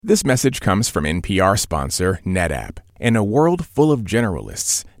This message comes from NPR sponsor NetApp. In a world full of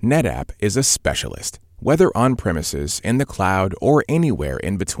generalists, NetApp is a specialist. Whether on-premises, in the cloud, or anywhere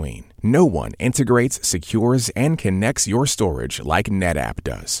in between, no one integrates, secures, and connects your storage like NetApp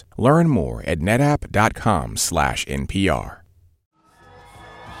does. Learn more at netapp.com/NPR.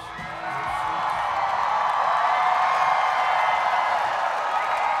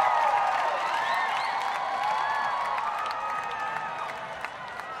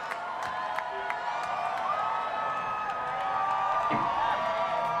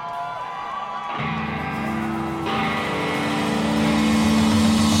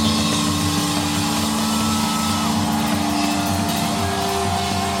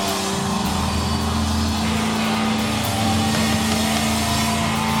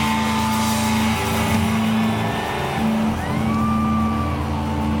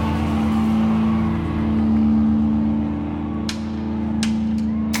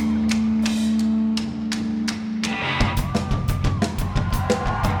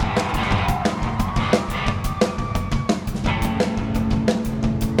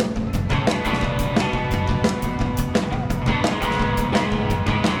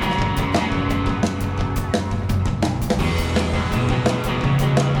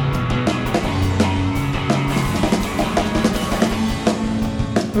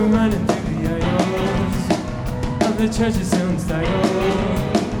 We're running through the aisles of the churches and style.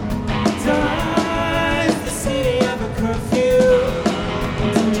 Ties the city of a curfew.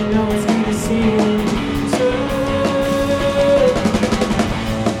 Don't you know it's gonna seem so?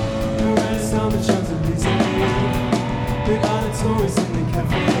 We're right on the Champs-Elysees. The auditories in the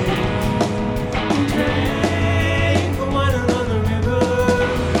cafe. We drank the wine along the river.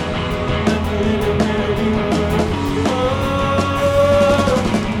 Not the little man we were.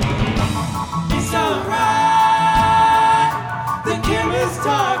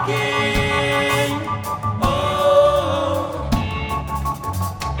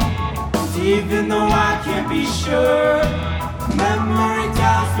 Even though I can't be sure, memory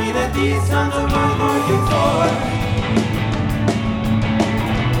tells me that these times are worth working for.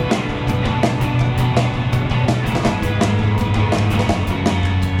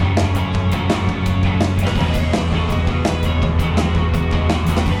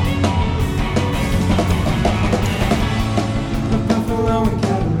 The buffalo and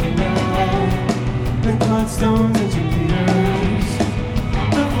Catalina, the Cloudstones and Jupiters,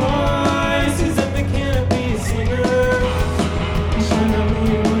 the voices of the canopy singers. I know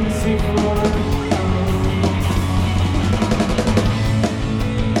you want to sing for.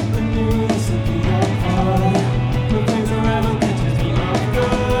 The news of the iPod, the things around catches me off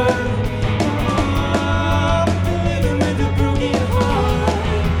guard. Living with a broken heart,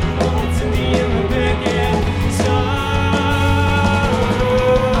 what's in the end we're begging start.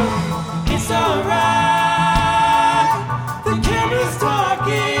 It's alright, the camera's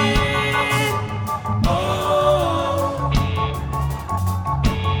talking. Oh,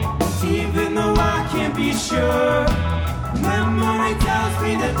 even though I can't be sure, memory tells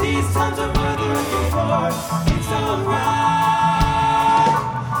me that these times are worth looking for. It's alright,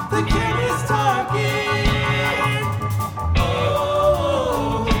 the camera's talking.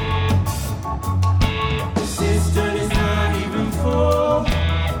 Oh, the cistern is not even full.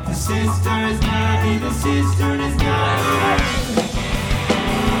 The cistern is not, the cistern is not.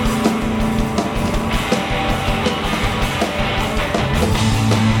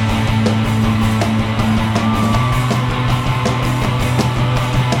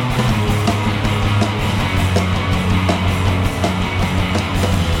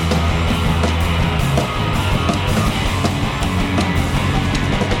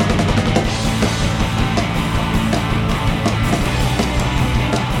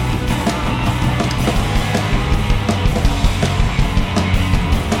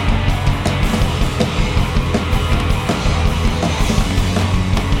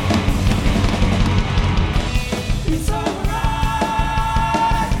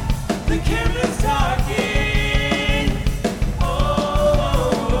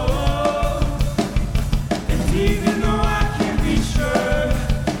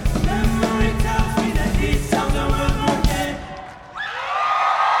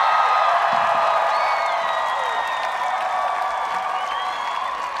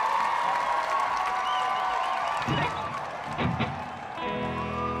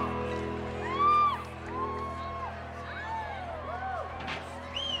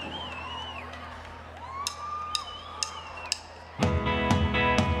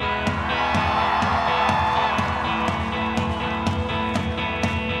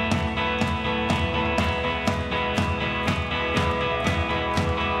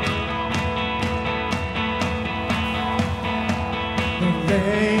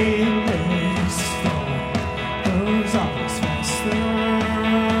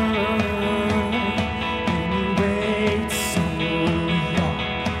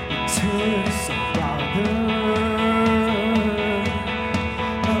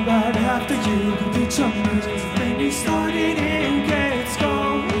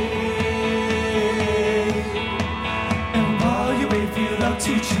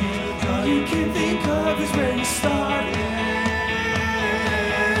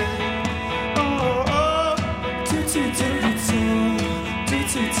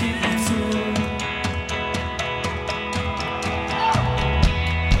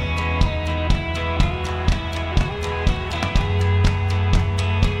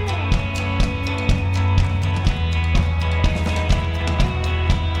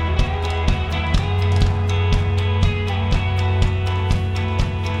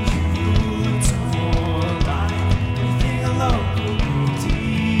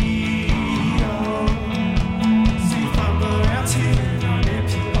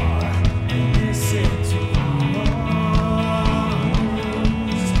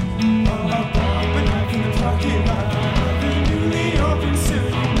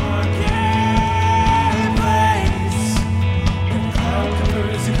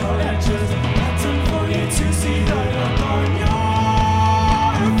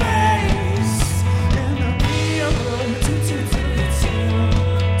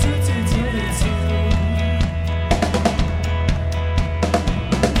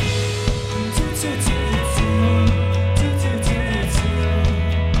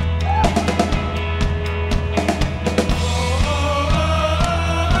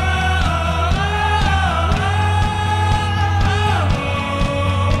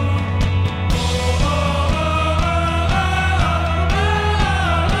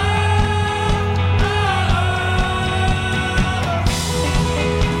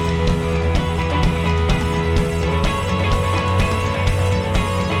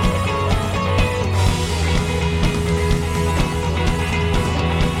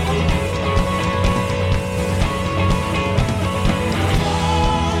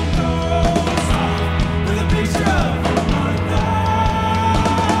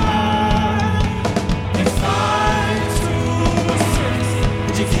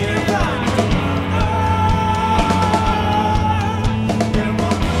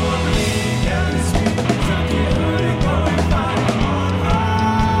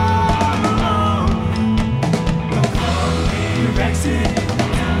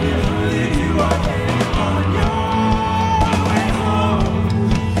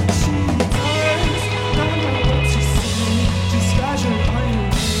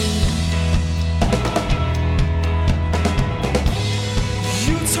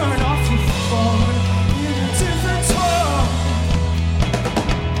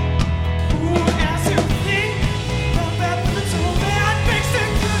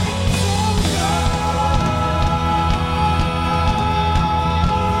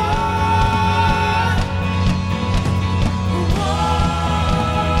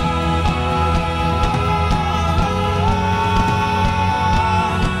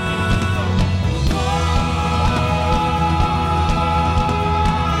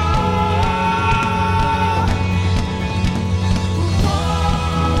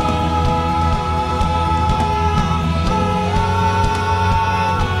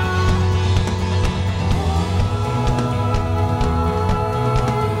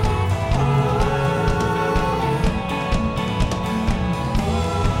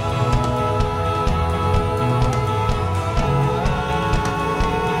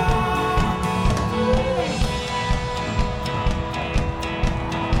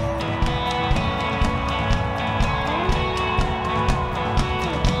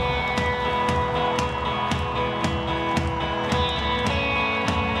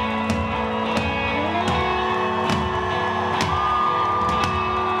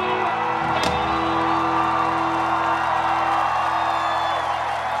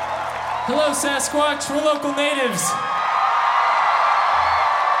 Hello, Sasquatch. We're local natives.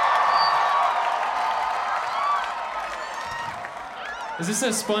 Is this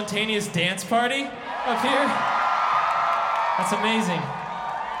a spontaneous dance party up here? That's amazing.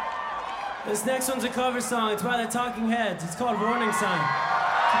 This next one's a cover song. It's by the Talking Heads. It's called Warning Sign.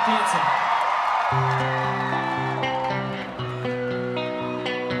 Keep dancing.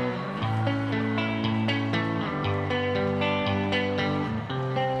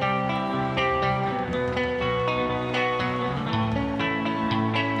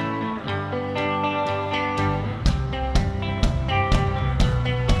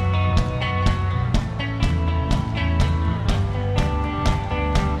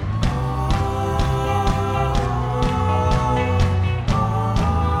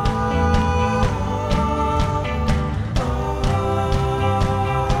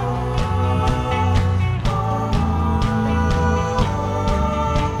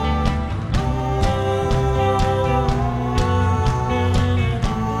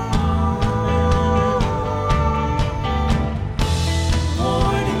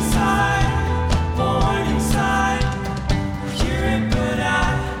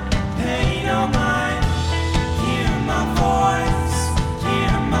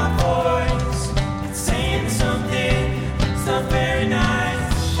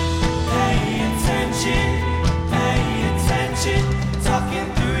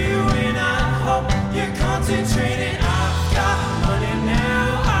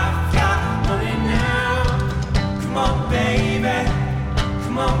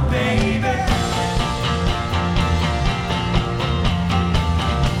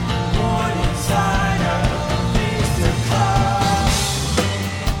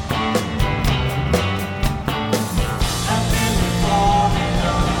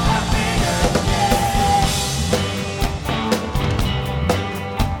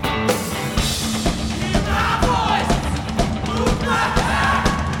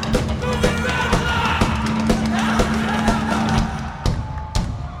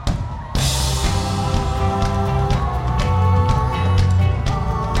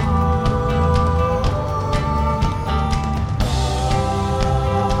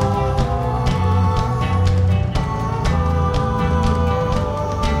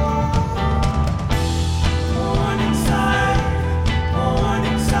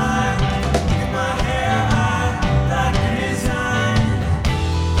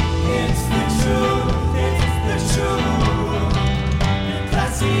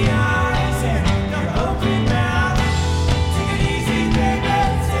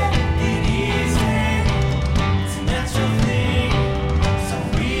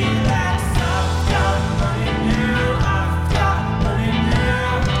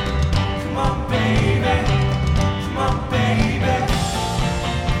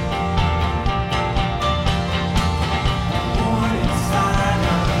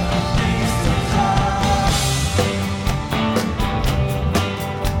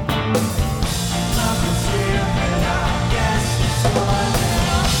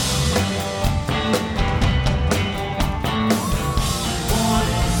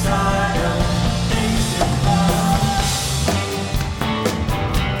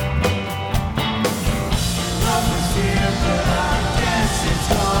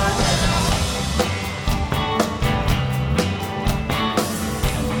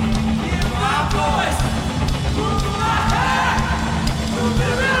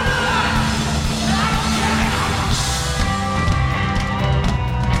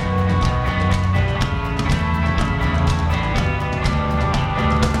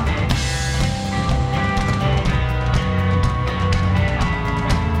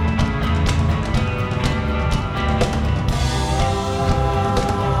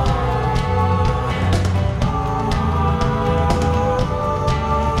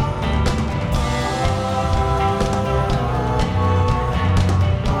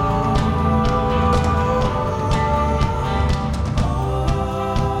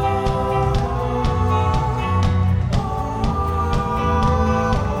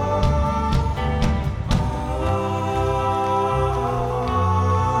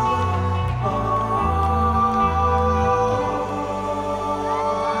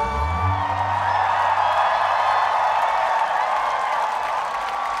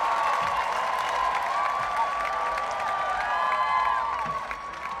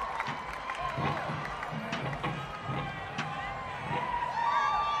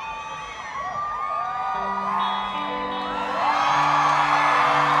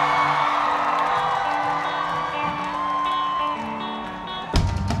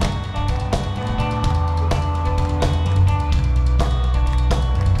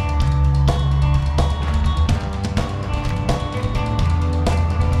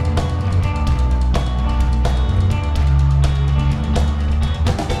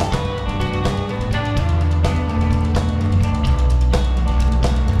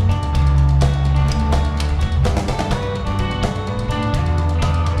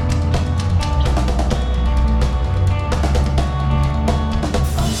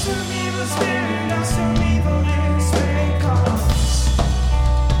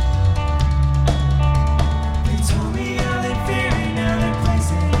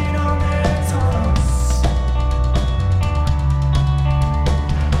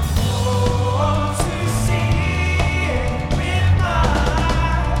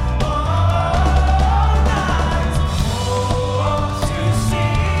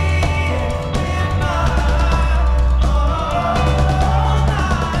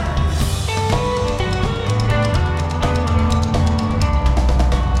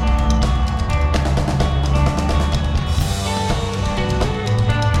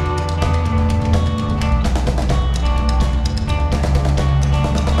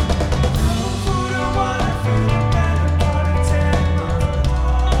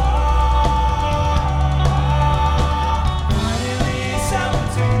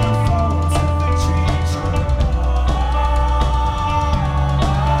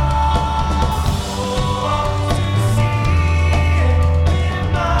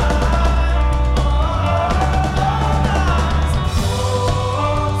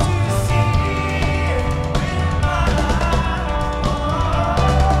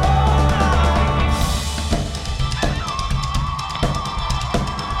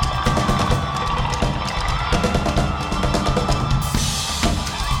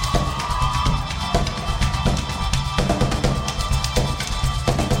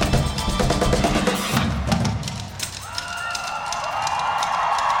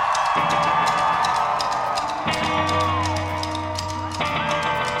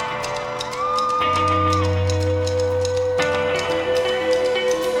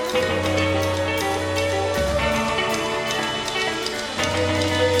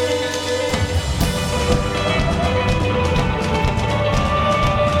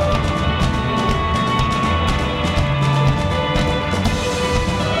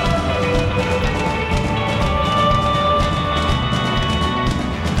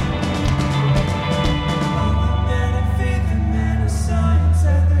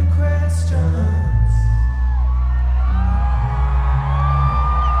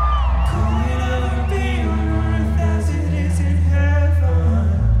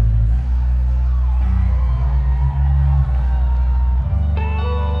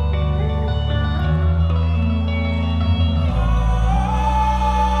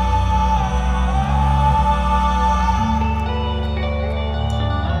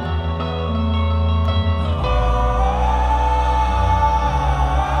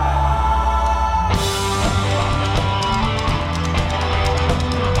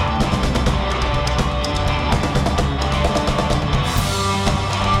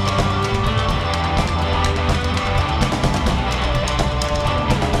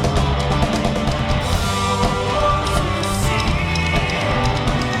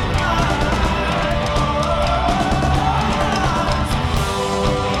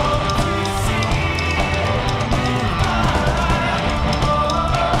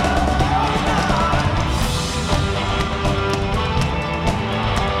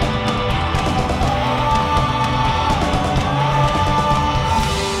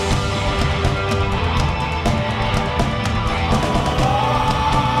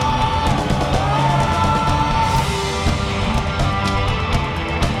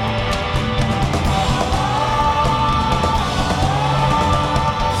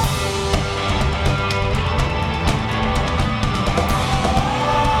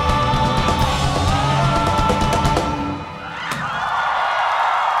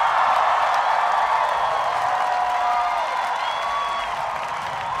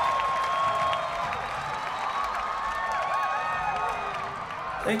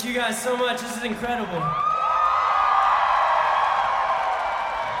 Thank you guys so much. This is incredible.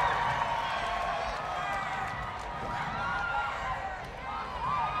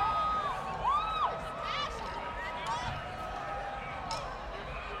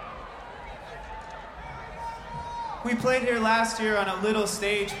 We played here last year on a little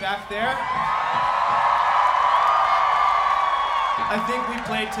stage back there. I think we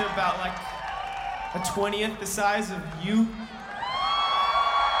played to about like a 20th the size of you.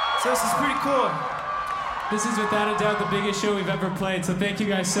 So this is pretty cool. This is without a doubt the biggest show we've ever played, so thank you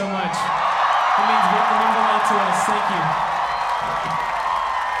guys so much. It means a lot to us. Thank you.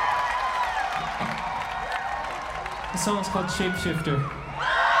 The song's called Shapeshifter.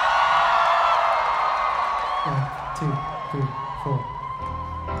 1, 2, 3, 4.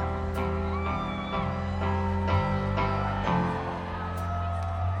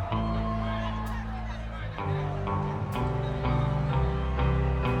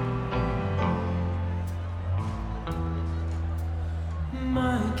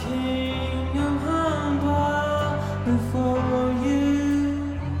 My king, I'm humble before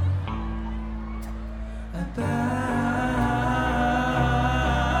you. I bow.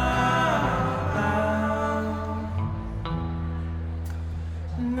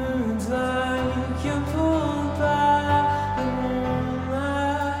 Moon's like you're pulled by the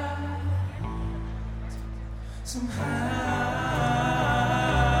moonlight somehow.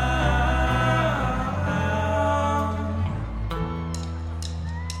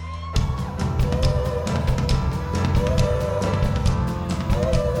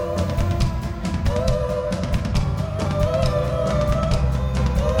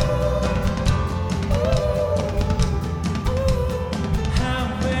 How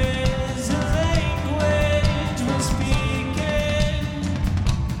is a language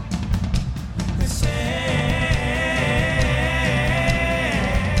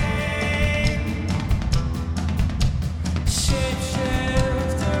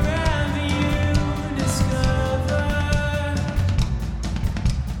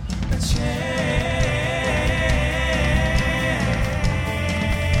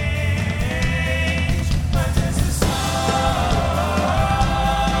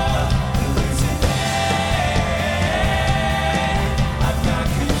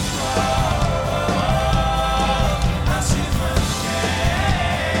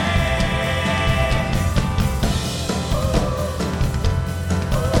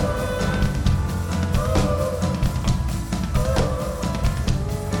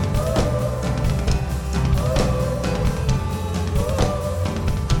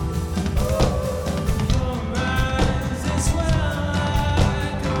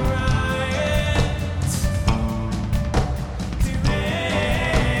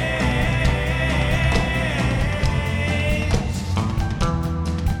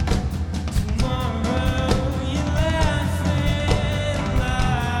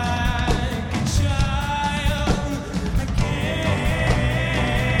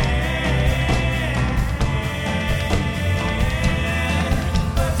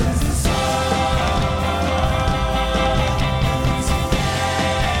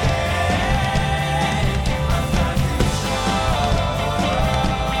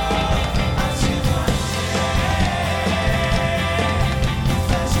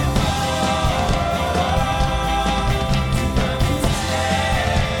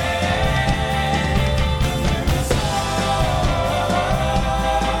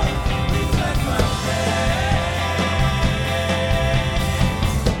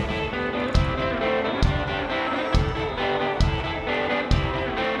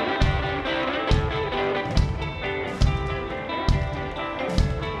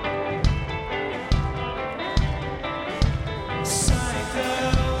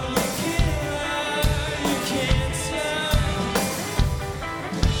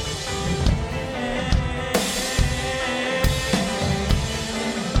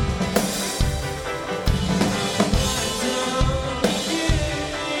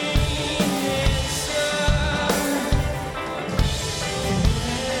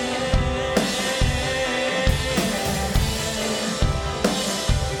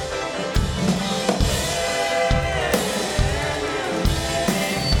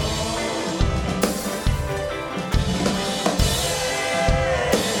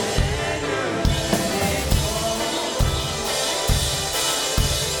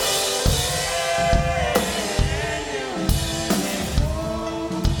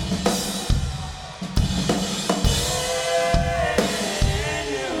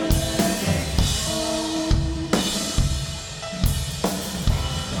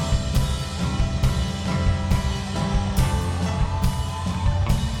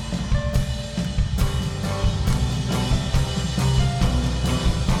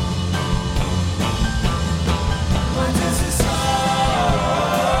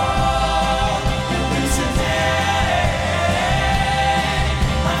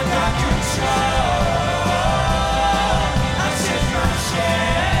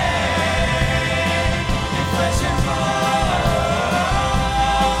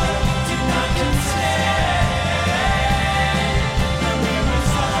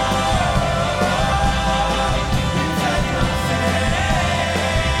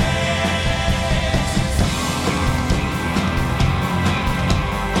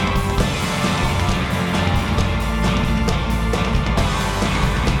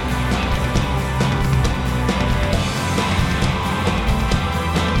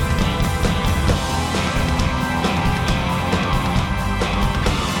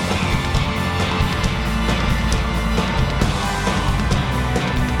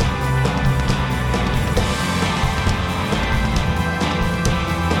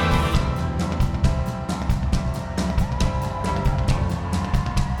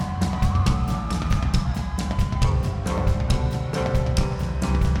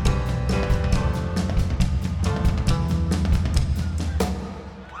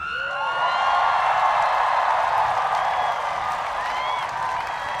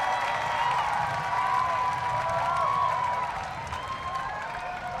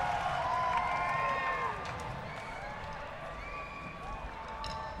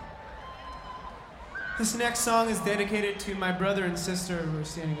This next song is dedicated to my brother and sister who are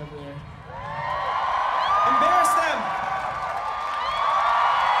standing over there. Embarrass them!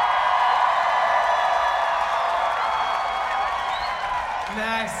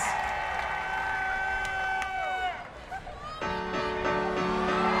 Nice.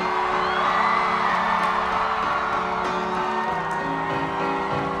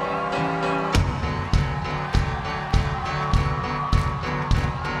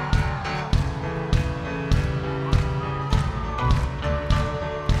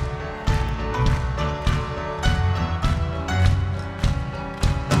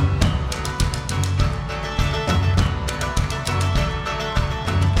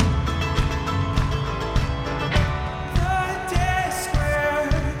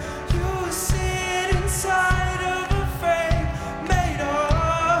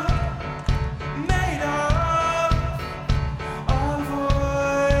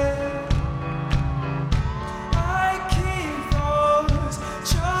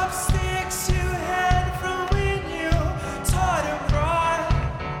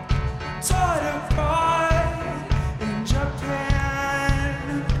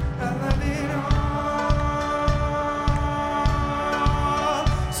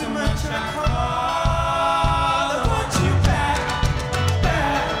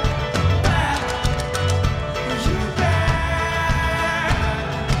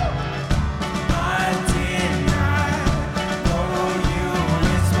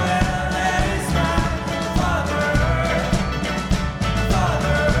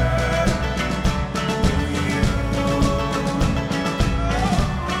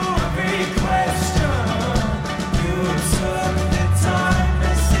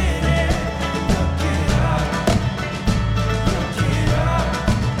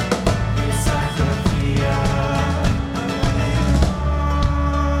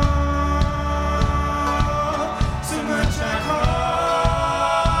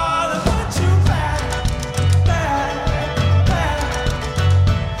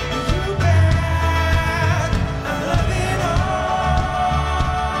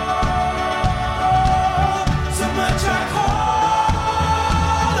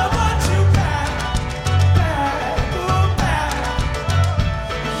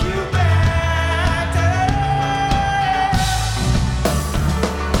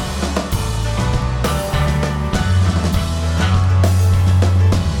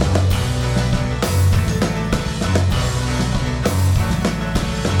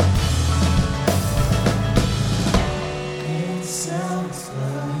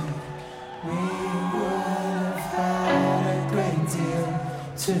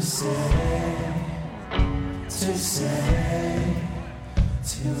 to say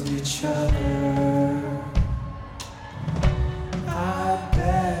to each other. I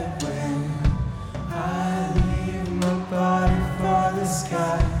bet when I leave my body for the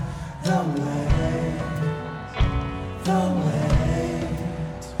sky, the wait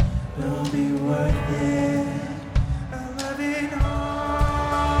will be worth it. I love it all.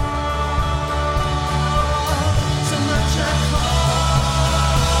 So much I call.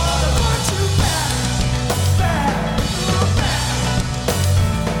 I want you back, back, back.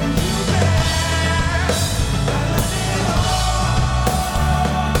 You back.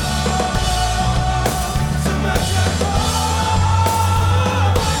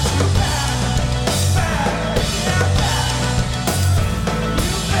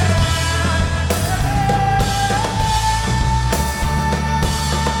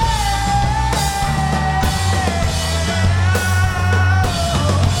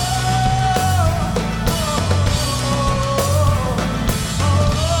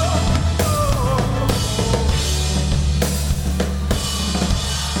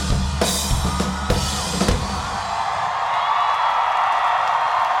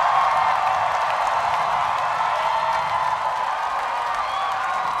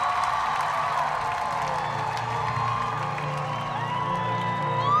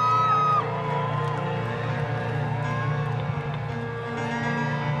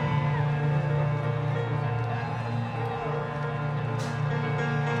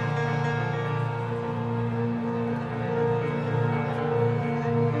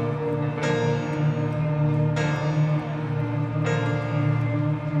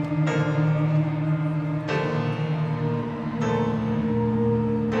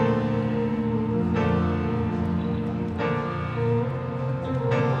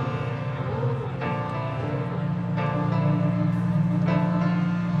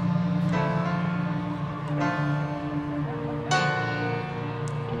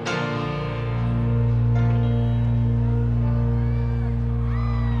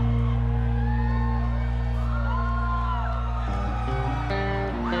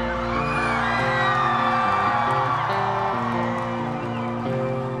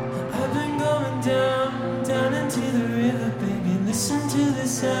 the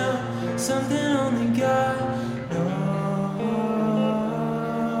sound, something only God knows.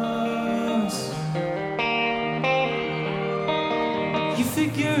 You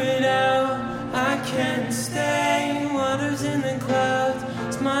figure it out, I can't stay. Waters in the clouds,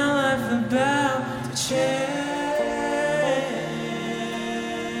 it's my life about to change.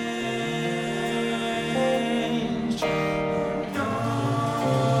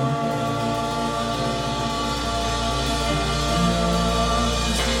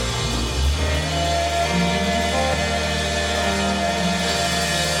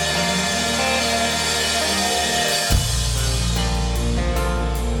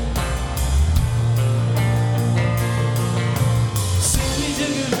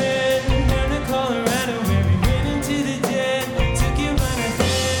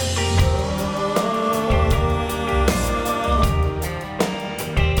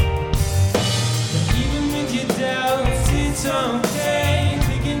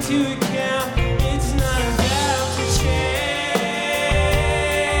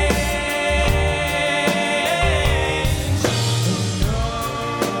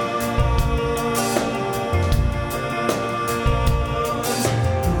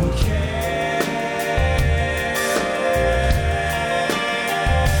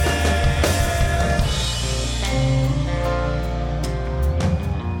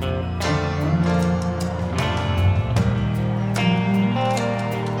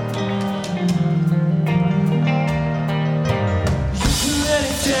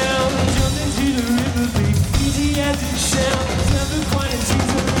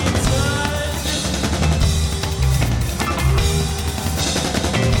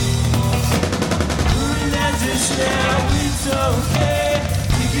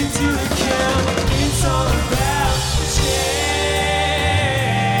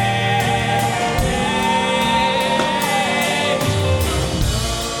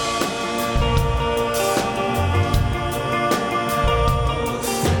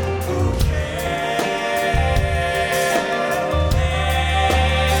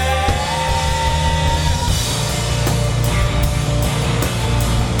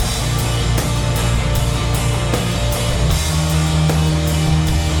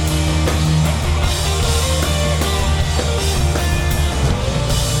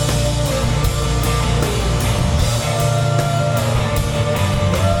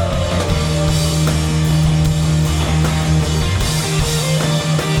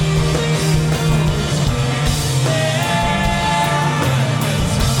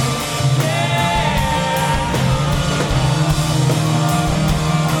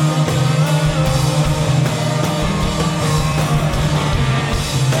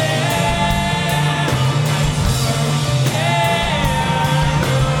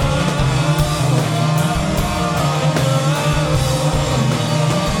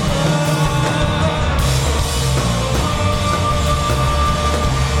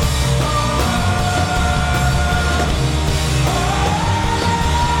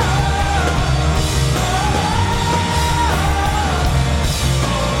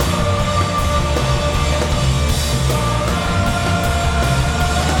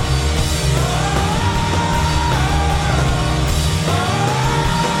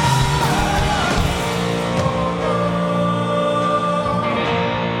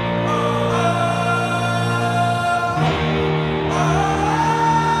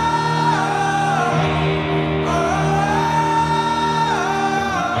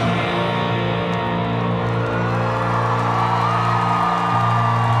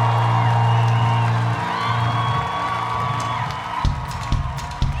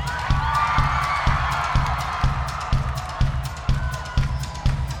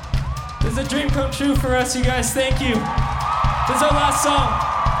 This is a dream come true for us, you guys. Thank you. This is our last song.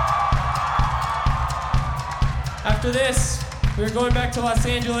 After this, we're going back to Los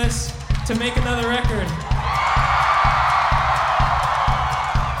Angeles to make another record.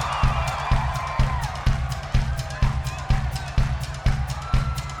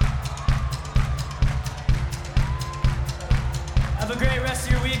 Have a great rest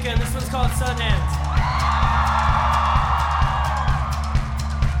of your weekend. This one's called Sun Hands.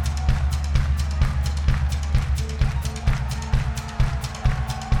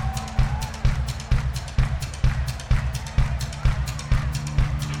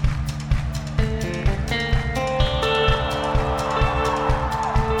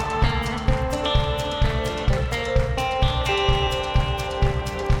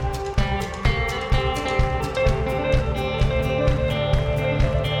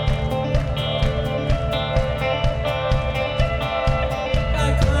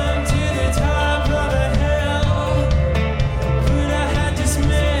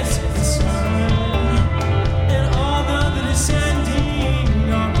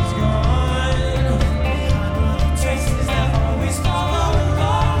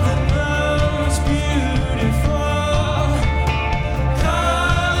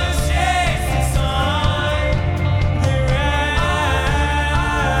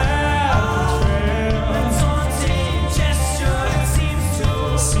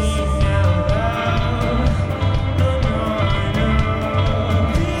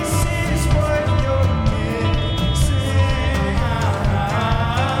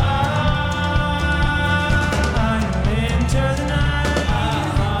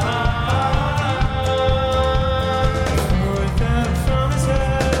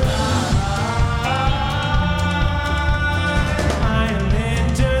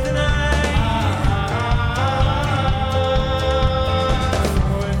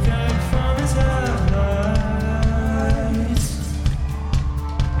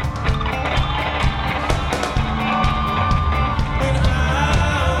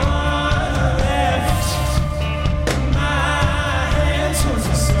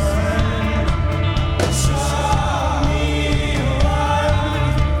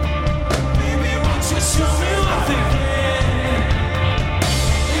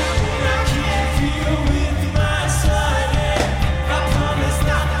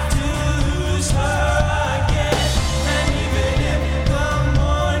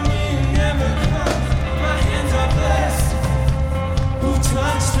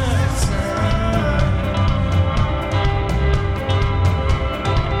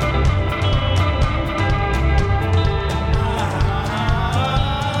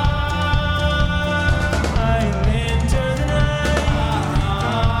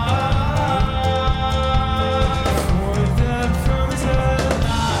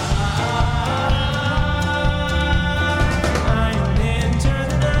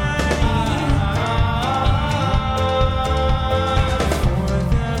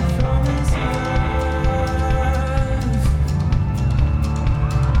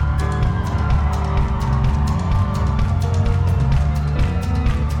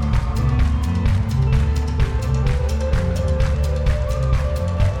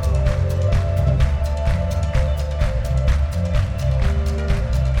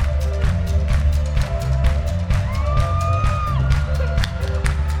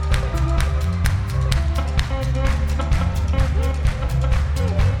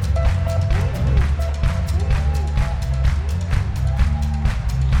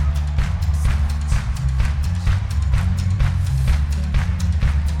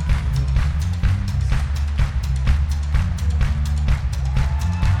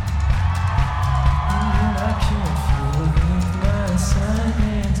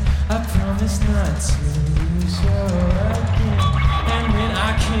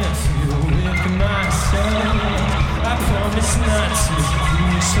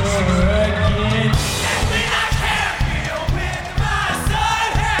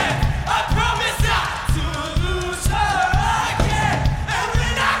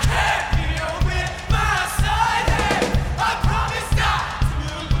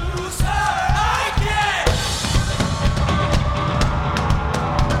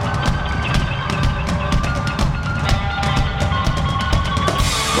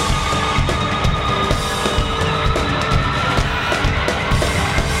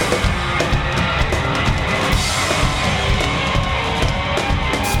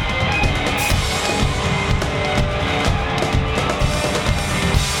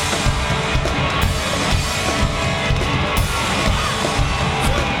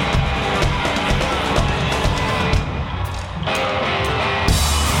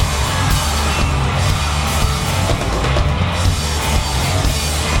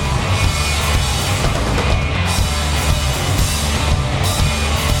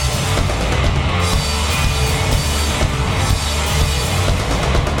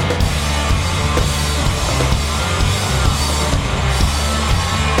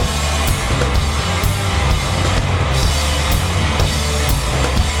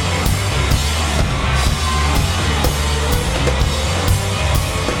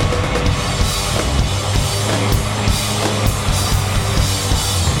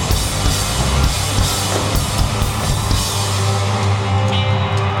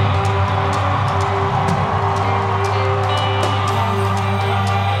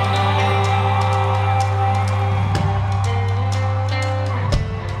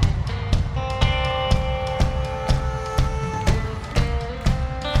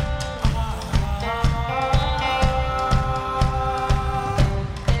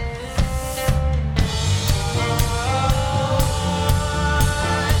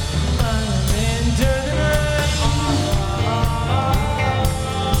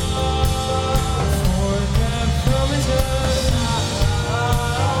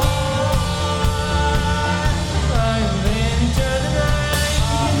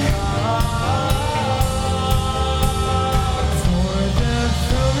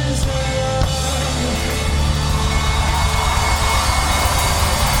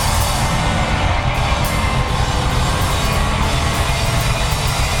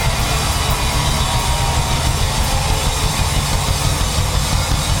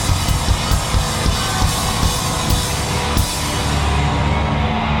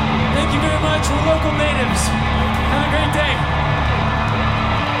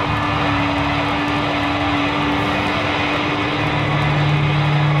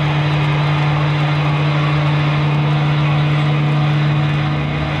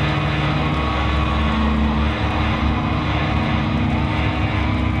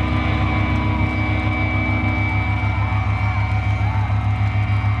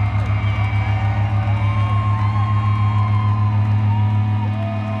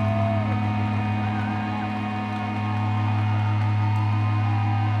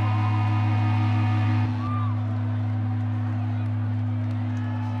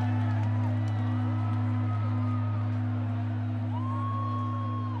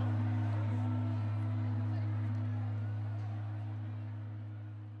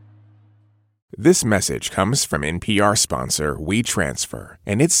 This message comes from NPR sponsor WeTransfer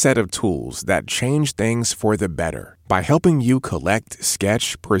and its set of tools that change things for the better by helping you collect,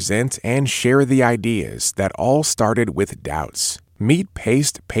 sketch, present, and share the ideas that all started with doubts. Meet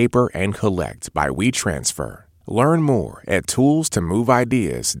Paste, Paper, and Collect by WeTransfer. Learn more at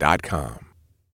toolstomoveideas.com.